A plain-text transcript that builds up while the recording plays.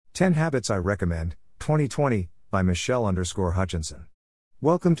10 Habits I Recommend, 2020, by Michelle_Hutchinson.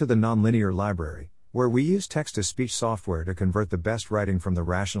 Welcome to the Nonlinear Library, where we use text-to-speech software to convert the best writing from the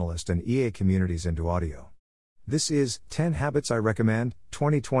rationalist and EA communities into audio. This is 10 Habits I Recommend,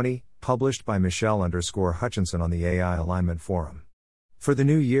 2020, published by Michelle_Hutchinson on the AI Alignment Forum. For the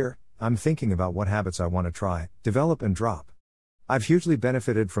new year, I'm thinking about what habits I want to try, develop and drop. I've hugely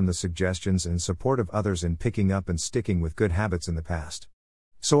benefited from the suggestions and support of others in picking up and sticking with good habits in the past.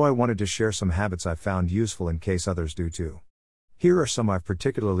 So I wanted to share some habits I've found useful in case others do too. Here are some I've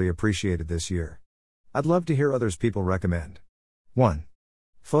particularly appreciated this year. I'd love to hear others people recommend. 1.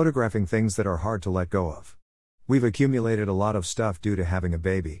 Photographing things that are hard to let go of. We've accumulated a lot of stuff due to having a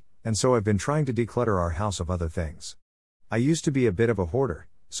baby, and so I've been trying to declutter our house of other things. I used to be a bit of a hoarder,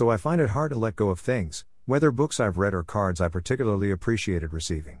 so I find it hard to let go of things, whether books I've read or cards I particularly appreciated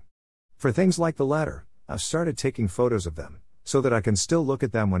receiving. For things like the latter, I've started taking photos of them, so that I can still look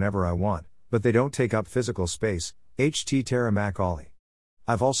at them whenever I want, but they don't take up physical space. H.T. Tara MacAulay.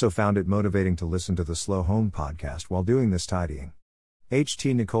 I've also found it motivating to listen to the Slow Home podcast while doing this tidying.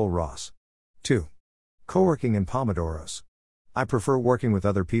 H.T. Nicole Ross. 2. Co-working and Pomodoros. I prefer working with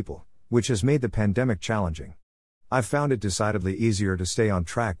other people, which has made the pandemic challenging. I've found it decidedly easier to stay on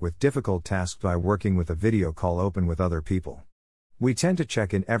track with difficult tasks by working with a video call open with other people. We tend to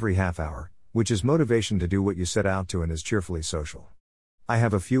check in every half hour, which is motivation to do what you set out to and is cheerfully social. I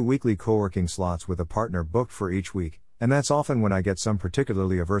have a few weekly co-working slots with a partner booked for each week, and that's often when I get some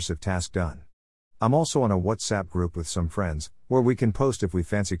particularly aversive task done. I'm also on a WhatsApp group with some friends, where we can post if we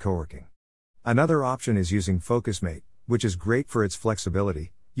fancy co-working. Another option is using FocusMate, which is great for its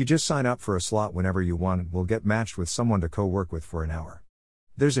flexibility. You just sign up for a slot whenever you want and will get matched with someone to co-work with for an hour.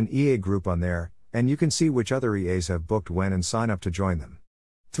 There's an EA group on there, and you can see which other EAs have booked when and sign up to join them.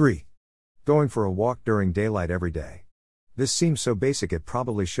 3. Going for a walk during daylight every day. This seems so basic it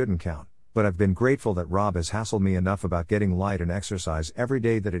probably shouldn't count, but I've been grateful that Rob has hassled me enough about getting light and exercise every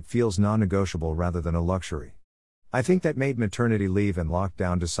day that it feels non-negotiable rather than a luxury. I think that made maternity leave and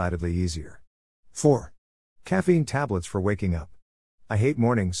lockdown decidedly easier. 4. Caffeine tablets for waking up. I hate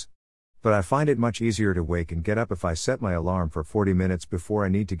mornings, but I find it much easier to wake and get up if I set my alarm for 40 minutes before I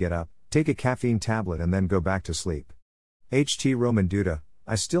need to get up, take a caffeine tablet and then go back to sleep. H.T. Roman Duda.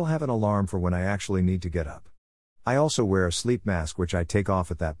 I still have an alarm for when I actually need to get up. I also wear a sleep mask which I take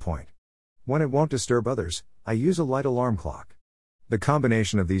off at that point. When it won't disturb others, I use a light alarm clock. The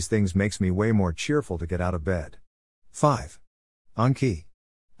combination of these things makes me way more cheerful to get out of bed. 5. Anki.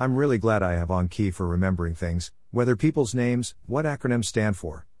 I'm really glad I have Anki for remembering things, whether people's names, what acronyms stand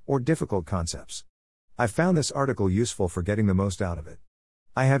for, or difficult concepts. I found this article useful for getting the most out of it.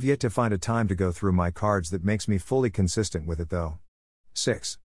 I have yet to find a time to go through my cards that makes me fully consistent with it though.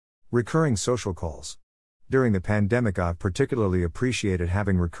 6. Recurring social calls. During the pandemic I've particularly appreciated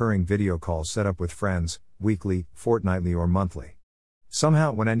having recurring video calls set up with friends, weekly, fortnightly or monthly.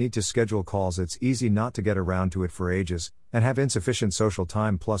 Somehow when I need to schedule calls it's easy not to get around to it for ages, and have insufficient social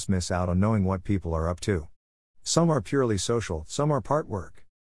time plus miss out on knowing what people are up to. Some are purely social, some are part work.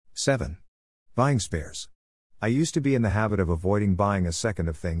 7. Buying spares. I used to be in the habit of avoiding buying a second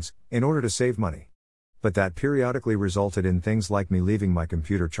of things, in order to save money. But that periodically resulted in things like me leaving my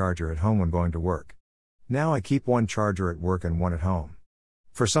computer charger at home when going to work. Now I keep one charger at work and one at home.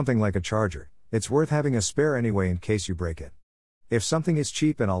 For something like a charger, it's worth having a spare anyway in case you break it. If something is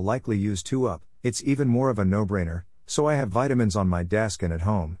cheap and I'll likely use two up, it's even more of a no-brainer, so I have vitamins on my desk and at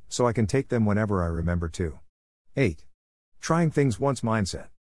home, so I can take them whenever I remember to. 8. Trying things once mindset.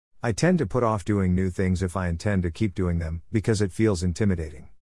 I tend to put off doing new things if I intend to keep doing them, because it feels intimidating.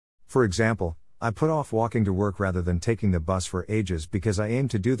 For example, I put off walking to work rather than taking the bus for ages because I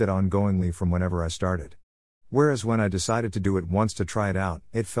aimed to do that ongoingly from whenever I started. Whereas when I decided to do it once to try it out,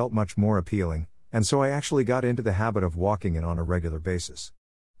 it felt much more appealing, and so I actually got into the habit of walking in on a regular basis.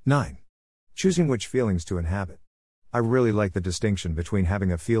 9. Choosing which feelings to inhabit. I really like the distinction between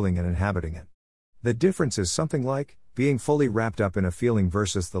having a feeling and inhabiting it. The difference is something like being fully wrapped up in a feeling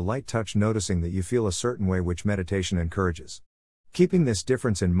versus the light touch noticing that you feel a certain way, which meditation encourages. Keeping this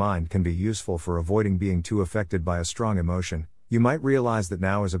difference in mind can be useful for avoiding being too affected by a strong emotion. You might realize that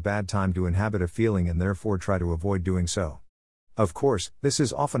now is a bad time to inhabit a feeling and therefore try to avoid doing so. Of course, this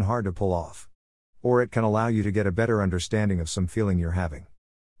is often hard to pull off. Or it can allow you to get a better understanding of some feeling you're having.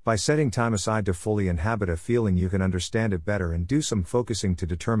 By setting time aside to fully inhabit a feeling you can understand it better and do some focusing to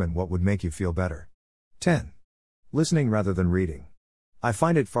determine what would make you feel better. 10. Listening rather than reading. I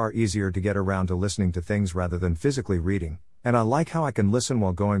find it far easier to get around to listening to things rather than physically reading, and I like how I can listen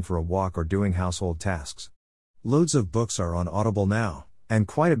while going for a walk or doing household tasks. Loads of books are on Audible now, and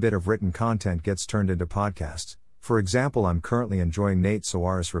quite a bit of written content gets turned into podcasts, For example, I'm currently enjoying Nate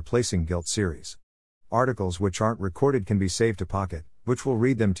Soares' Replacing Guilt series. Articles which aren't recorded can be saved to Pocket, which will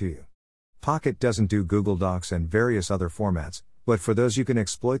read them to you. Pocket doesn't do Google Docs and various other formats, but for those you can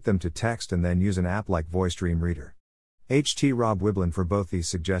exploit them to text and then use an app like VoiceDream Reader. HT Rob Wiblin for both these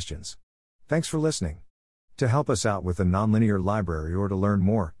suggestions. Thanks for listening. To help us out with the Nonlinear Library or to learn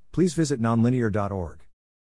more, please visit nonlinear.org.